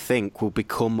I think will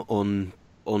become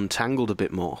untangled a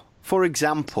bit more. For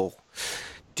example,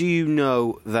 do you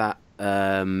know that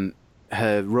her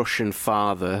Russian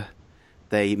father,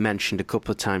 they mentioned a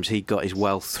couple of times, he got his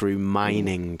wealth through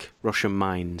mining, Russian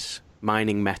mines,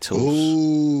 mining metals.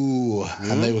 Ooh,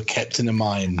 and they were kept in a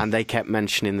mine. And they kept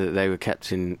mentioning that they were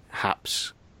kept in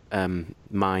Haps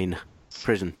mine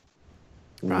prison,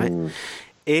 right?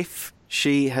 If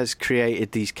she has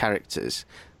created these characters...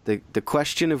 The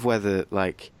question of whether,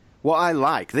 like, what I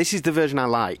like, this is the version I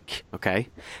like, okay?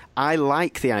 I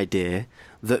like the idea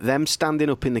that them standing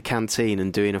up in the canteen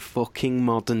and doing a fucking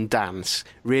modern dance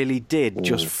really did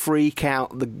just freak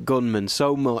out the gunman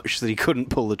so much that he couldn't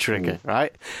pull the trigger,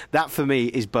 right? That, for me,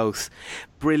 is both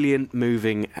brilliant,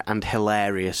 moving, and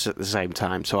hilarious at the same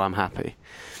time, so I'm happy.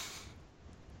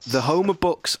 The Homer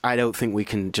books, I don't think we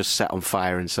can just set on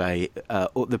fire and say,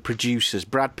 the producers,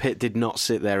 Brad Pitt did not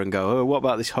sit there and go, oh, what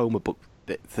about this Homer book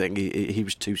thing? He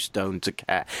was too stoned to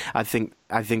care. I think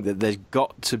that there's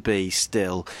got to be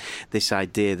still this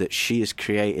idea that she has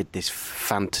created this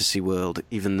fantasy world,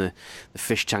 even the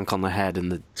fish tank on the head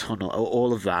and the tunnel,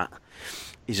 all of that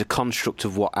is a construct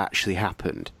of what actually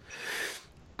happened.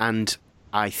 And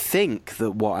I think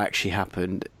that what actually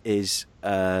happened is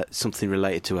something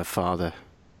related to her father.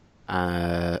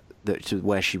 That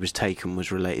where she was taken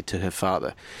was related to her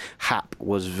father. Hap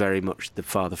was very much the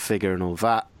father figure and all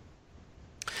that.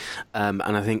 And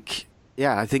I think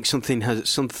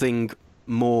something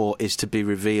more is to be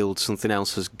revealed. Something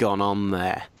else has gone on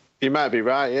there. You might be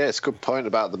right. Yeah, it's a good point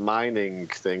about the mining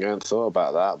thing. I hadn't thought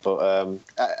about that, but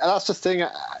that's the thing.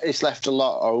 It's left a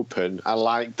lot open. I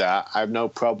like that. I have no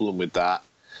problem with that.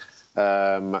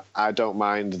 I don't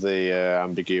mind the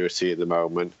ambiguity at the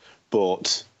moment,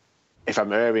 but if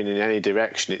I'm erring in any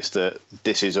direction, it's that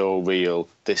this is all real.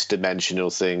 This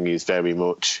dimensional thing is very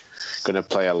much going to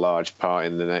play a large part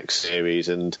in the next series,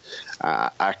 and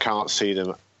I can't see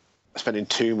them spending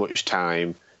too much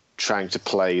time trying to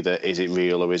play that is it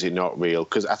real or is it not real,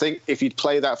 because I think if you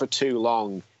play that for too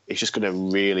long, it's just going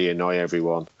to really annoy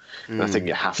everyone. And I think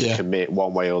you have to commit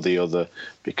one way or the other,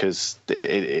 because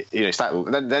it's like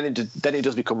then it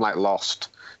does become like Lost.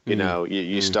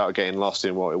 You start getting lost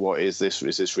in what is this?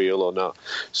 Is this real or not?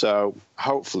 So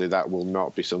hopefully that will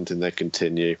not be something they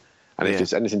continue. And if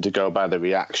it's anything to go by the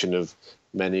reaction of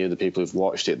many of the people who've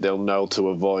watched it, they'll know to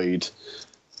avoid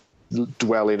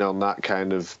dwelling on that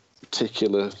kind of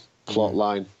particular plot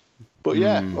line. But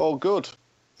all good.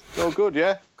 All good,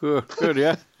 yeah? Good,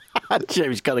 yeah.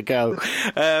 Jamie's got to go.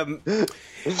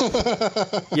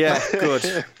 Yeah,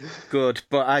 good.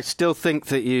 But I still think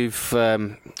that you've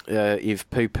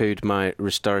poo-pooed my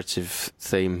restorative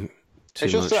theme too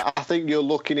much. That I think you're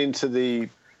looking into the.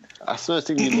 I still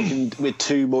think you're looking with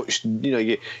too much.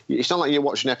 It's not like you're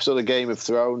watching an episode of Game of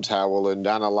Thrones, Howell, and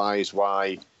analyse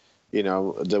why,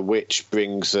 the witch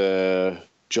brings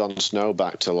Jon Snow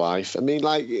back to life. I mean,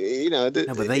 like,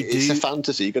 it's a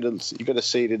fantasy. You got to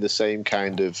see it in the same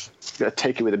kind of. You got to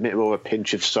take it with a bit more of a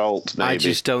pinch of salt. Maybe. I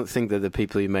just don't think that the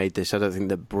people who made this. I don't think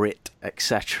that Brit,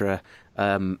 etc.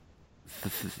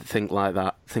 Think like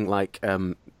that. Think like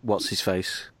what's his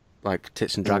face. Like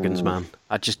Tits and Dragons Man.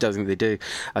 I just don't think they do.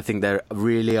 I think they're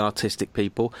really artistic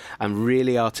people, and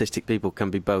really artistic people can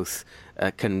be both,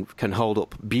 can hold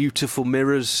up beautiful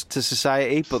mirrors to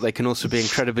society, but they can also be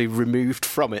incredibly removed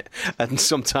from it and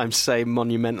sometimes say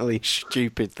monumentally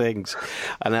stupid things.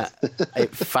 And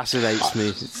it fascinates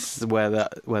me where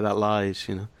that lies,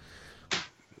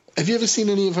 Have you ever seen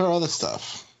any of her other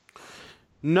stuff?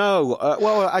 No.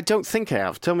 Well, I don't think I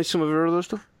have. Tell me some of her other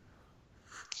stuff.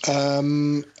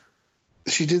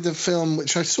 She did the film,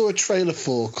 which I saw a trailer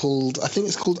for, I think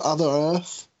it's called Other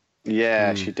Earth.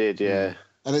 Yeah, she did, yeah.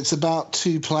 And it's about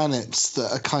two planets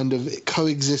that are kind of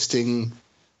coexisting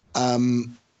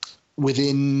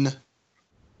within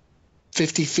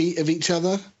 50 feet of each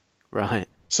other. Right.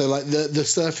 So, like, the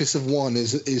surface of one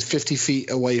is 50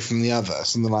 feet away from the other,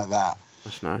 something like that.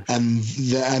 That's nice.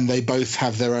 And they both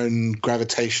have their own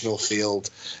gravitational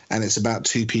field, and it's about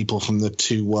two people from the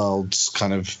two worlds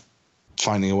kind of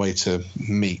finding a way to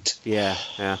meet. Yeah.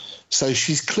 So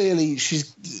she's and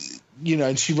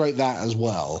she wrote that as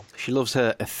well. She loves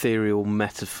her ethereal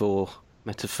metaphorical.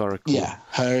 Yeah,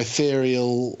 her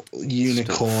ethereal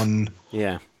unicorn. Stuff.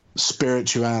 Yeah.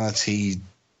 Spirituality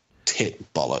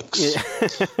tit bollocks.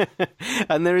 Yeah.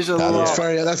 And there is a lot.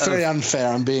 That's very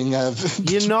unfair. I'm being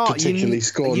you're not particularly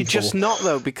scornful. You're just not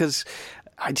though, because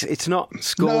it's not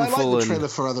scornful. No, I like the trailer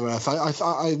for Other Earth.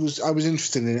 I was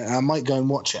interested in it, and I might go and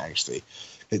watch it. Actually,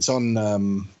 it's on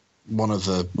one of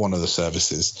the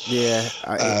services. Yeah.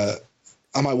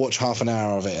 I might watch half an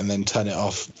hour of it and then turn it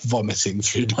off, vomiting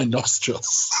through my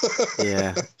nostrils.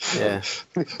 Yeah.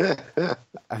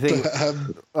 I think,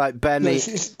 like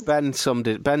Ben summed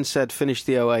it. Ben said, "Finished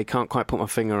the OA, can't quite put my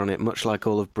finger on it. Much like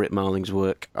all of Brit Marling's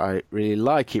work, I really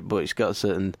like it, but it's got a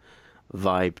certain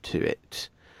vibe to it."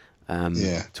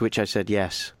 To which I said,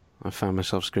 yes. I found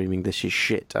myself screaming, "This is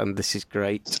shit," and "This is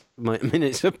great,"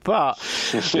 minutes apart.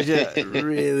 I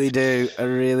really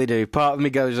do. Part of me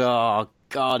goes, "Oh,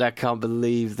 God, I can't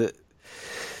believe that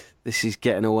this is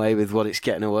getting away with what it's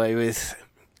getting away with."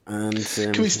 And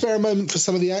can we spare a moment for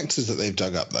some of the actors that they've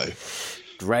dug up, though?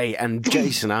 Great. And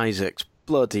Jason Isaacs,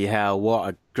 bloody hell, what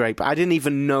a great... I didn't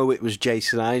even know it was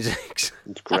Jason Isaacs.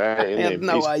 It's great. I had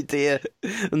no idea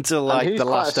until, the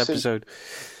last episode.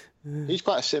 He's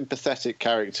quite a sympathetic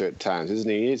character at times, isn't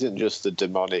he? He isn't just the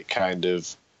demonic kind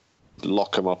of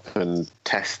lock them up and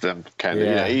test them kind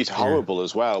of. He's horrible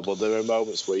as well, but there are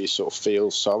moments where you sort of feel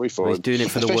sorry for him. He's doing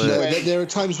it for the work. There are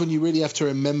times when you really have to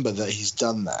remember that he's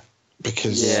done that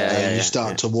because you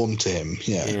start to warm to him.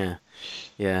 Yeah.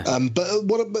 But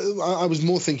I was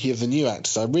more thinking of the new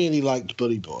actors. I really liked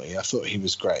Bully Boy. I thought he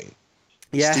was great.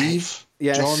 Yeah.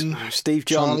 Steve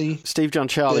John,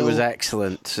 Charlie Bill, was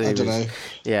excellent. I don't know.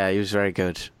 Yeah, he was very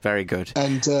good. Very good.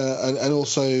 And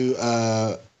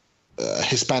also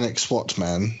Hispanic SWAT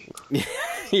man.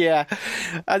 Yeah.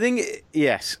 I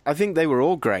think they were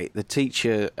all great. The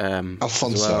teacher...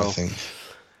 Alfonso, I think.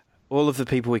 All of the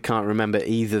people we can't remember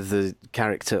either the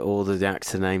character or the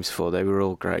actor names for, they were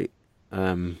all great.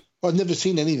 Well, I've never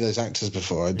seen any of those actors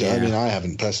before. I mean, I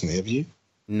haven't personally. Have you?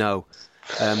 No.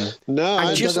 No,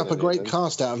 I just dug up a great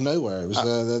cast out of nowhere. It was.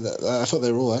 I thought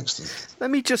they were all excellent. Let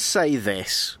me just say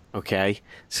this, okay?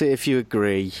 See if you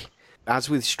agree. As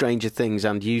with Stranger Things,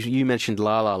 and you mentioned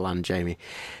La La Land, Jamie.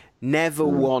 Never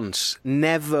once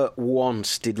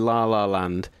did La La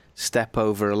Land step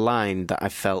over a line that I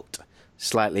felt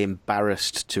slightly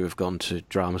embarrassed to have gone to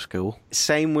drama school.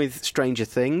 Same with Stranger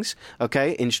Things,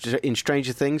 okay? In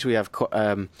Stranger Things, we have quite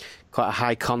a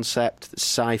high concept,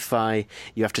 sci-fi.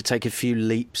 You have to take a few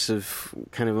leaps of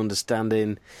kind of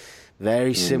understanding.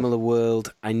 Very similar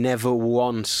world. I never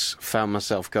once found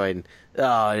myself going,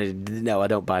 "Oh, no, I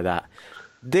don't buy that."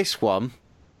 This one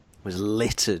was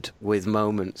littered with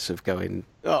moments of going,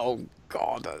 "Oh,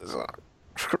 God, that's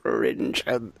cringe,"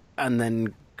 and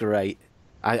then great.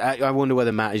 I wonder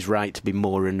whether Matt is right to be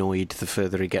more annoyed the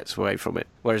further he gets away from it.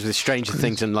 Whereas with Stranger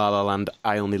Things and La La Land,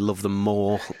 I only love them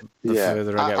more the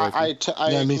further I get away from it.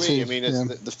 I agree. Me too. I mean,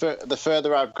 the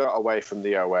further I've got away from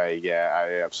the OA,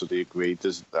 I absolutely agree.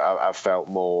 I felt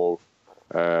more,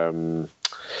 more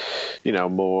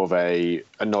of a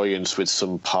annoyance with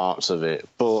some parts of it,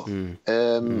 but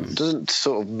doesn't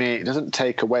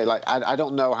take away. Like I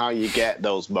don't know how you get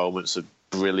those moments of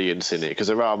brilliance in it, because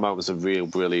there are moments of real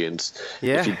brilliance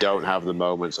if you don't have the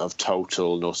moments of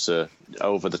total and utter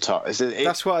over the top.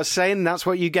 That's what I was saying. That's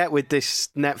what you get with this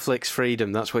Netflix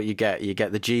freedom. That's what you get. You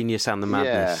get the genius and the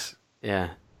madness.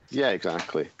 Yeah,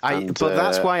 exactly. But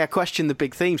that's why I question the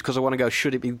big themes, because I want to go,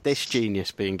 should it be this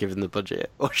genius being given the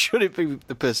budget, or should it be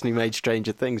the person who made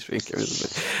Stranger Things being given the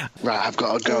budget? Right, I've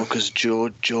got to go because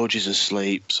George is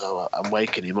asleep, so I'm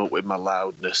waking him up with my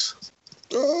loudness.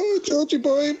 Oh, Georgie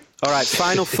boy. All right,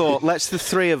 final thought. Let's the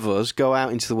three of us go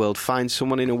out into the world, find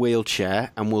someone in a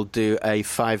wheelchair, and we'll do a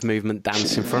 5-movement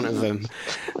dance in front of them.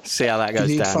 See how that goes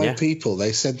you need down, 5 people.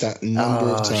 They said that a number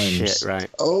of times. Shit, right.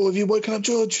 Oh, have you woken up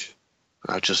George?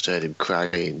 I just heard him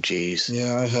crying. Jeez.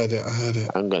 Yeah, I heard it.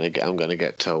 I'm gonna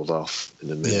get told off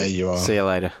in a minute. Yeah, you are. See you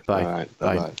later. Bye. All right.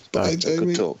 Bye.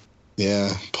 Good talk.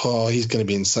 Yeah. Paul, he's going to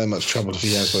be in so much trouble if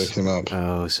he has woken him up.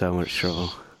 Oh, so much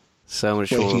trouble. So much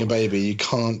Waking trouble. a baby, you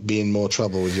can't be in more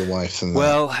trouble with your wife than that.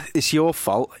 Well, it's your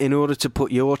fault. In order to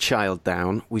put your child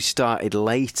down, we started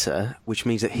later, which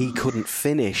means that he couldn't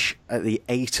finish at the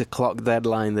 8 o'clock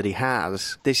deadline that he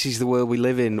has. This is the world we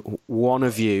live in. One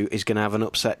of you is going to have an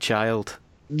upset child.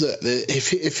 Look,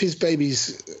 if his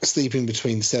baby's sleeping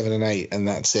between 7 and 8 and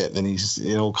that's it, then he's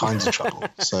in all kinds of trouble.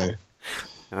 So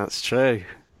That's true.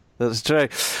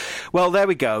 Well, there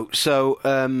we go. So,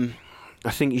 I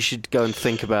think you should go and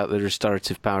think about the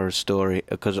restorative power of story,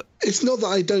 because it's not that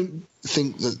I don't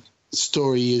think that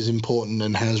story is important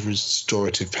and has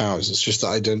restorative powers. It's just that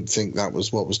I don't think that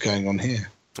was what was going on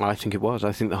here. I think it was.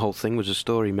 I think the whole thing was a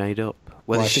story made up.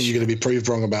 Well, I think you're going to be proved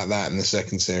wrong about that in the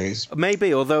second series.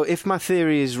 Maybe, although if my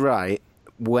theory is right,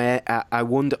 where I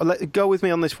wonder... Go with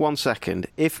me on this 1 second.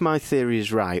 If my theory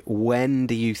is right, when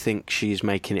do you think she's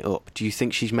making it up? Do you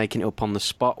think she's making it up on the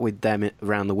spot with them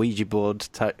around the Ouija board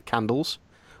candles?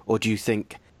 Or do you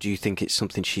think it's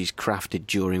something she's crafted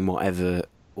during whatever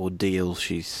ordeal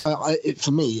she's...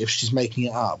 For me, if she's making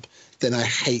it up, then I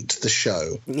hate the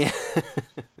show. Yeah.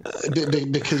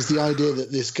 Because the idea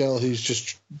that this girl who's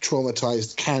just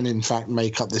traumatized can in fact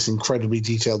make up this incredibly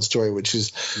detailed story, which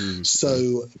is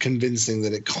so convincing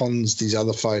that it cons these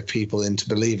other 5 people into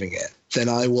believing it, then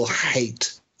I will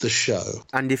hate the show.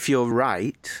 And if you're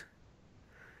right,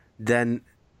 then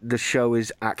the show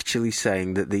is actually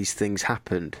saying that these things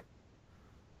happened.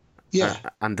 Yeah.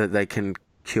 And that they can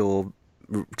cure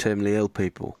terminally ill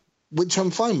people. Which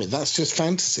I'm fine with. That's just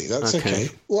fantasy. That's okay.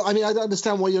 Well, I mean, I don't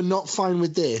understand why you're not fine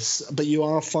with this, but you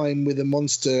are fine with a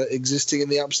monster existing in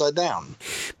the Upside Down.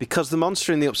 Because the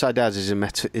monster in the Upside Down is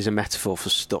a metaphor for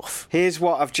stuff. Here's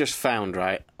what I've just found,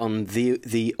 right, on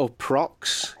the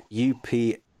Uproxx,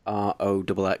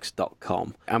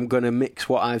 UPROXX.com. I'm going to mix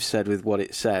what I've said with what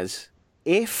it says.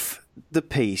 If the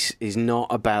piece is not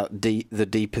about the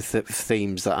deeper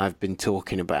themes that I've been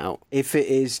talking about, if it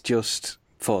is just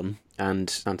fun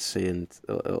and fantasy and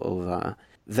all that,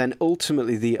 then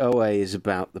ultimately the OA is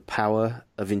about the power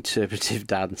of interpretive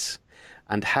dance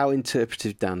and how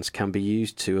interpretive dance can be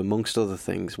used to, amongst other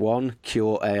things, 1,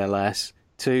 cure ALS,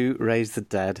 2, raise the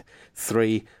dead,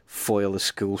 3, foil a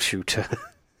school shooter.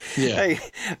 Yeah. Hey,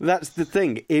 that's the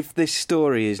thing. If this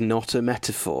story is not a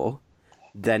metaphor,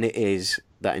 then it is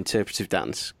that interpretive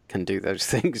dance can do those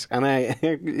things. And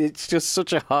it's just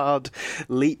such a hard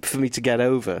leap for me to get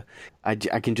over. I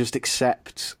can just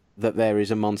accept that there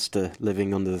is a monster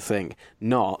living under the thing,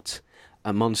 not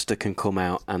a monster can come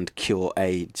out and cure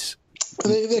AIDS.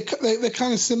 They're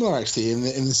kind of similar, actually, in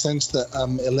the sense that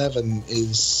 11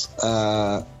 is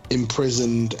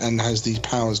imprisoned and has these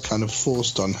powers kind of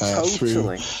forced on her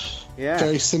through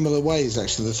very similar ways,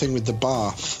 actually. The thing with the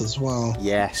bath as well.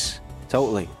 Yes.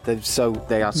 Totally.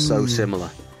 They are so similar.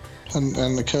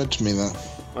 And occurred to me that.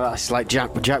 Well, it's like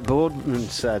Jack Boardman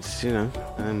said,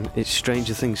 and it's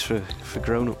Stranger Things for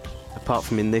grown-ups. Apart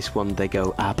from in this one, they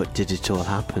go, but did it all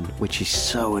happen? Which is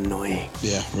so annoying.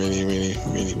 Yeah, really, really,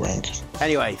 really rank.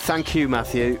 Anyway, thank you,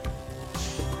 Matthew.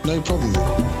 No problem.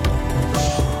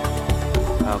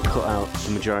 I'll cut out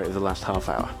the majority of the last half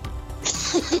hour.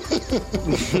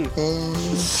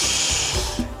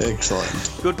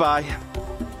 Excellent. Goodbye.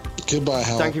 Goodbye,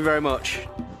 Hal. Thank you very much.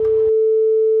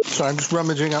 So I'm just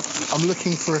rummaging up. I'm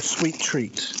looking for a sweet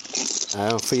treat.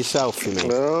 Oh, for yourself, you mean?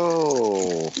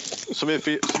 Oh. Something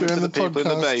for the people in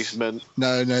the basement.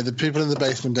 No, the people in the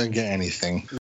basement don't get anything.